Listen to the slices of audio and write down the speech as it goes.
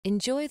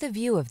Enjoy the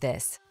view of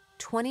this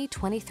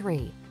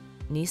 2023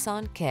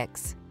 Nissan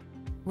Kicks.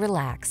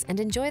 Relax and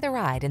enjoy the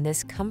ride in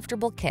this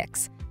comfortable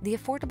Kicks, the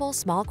affordable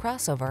small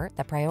crossover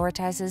that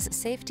prioritizes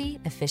safety,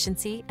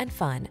 efficiency, and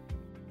fun.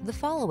 The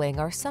following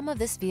are some of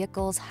this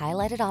vehicle's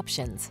highlighted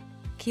options: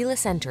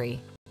 keyless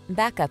entry,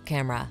 backup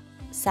camera,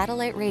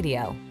 satellite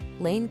radio,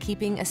 lane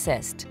keeping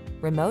assist,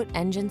 remote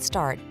engine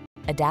start,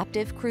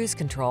 adaptive cruise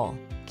control,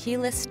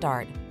 keyless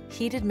start,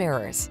 heated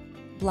mirrors,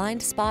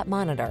 blind spot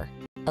monitor,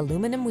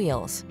 aluminum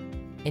wheels.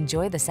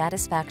 Enjoy the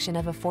satisfaction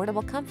of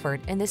affordable comfort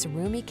in this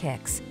roomy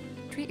Kicks.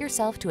 Treat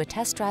yourself to a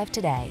test drive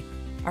today.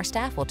 Our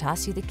staff will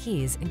toss you the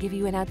keys and give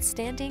you an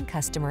outstanding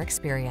customer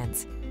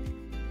experience.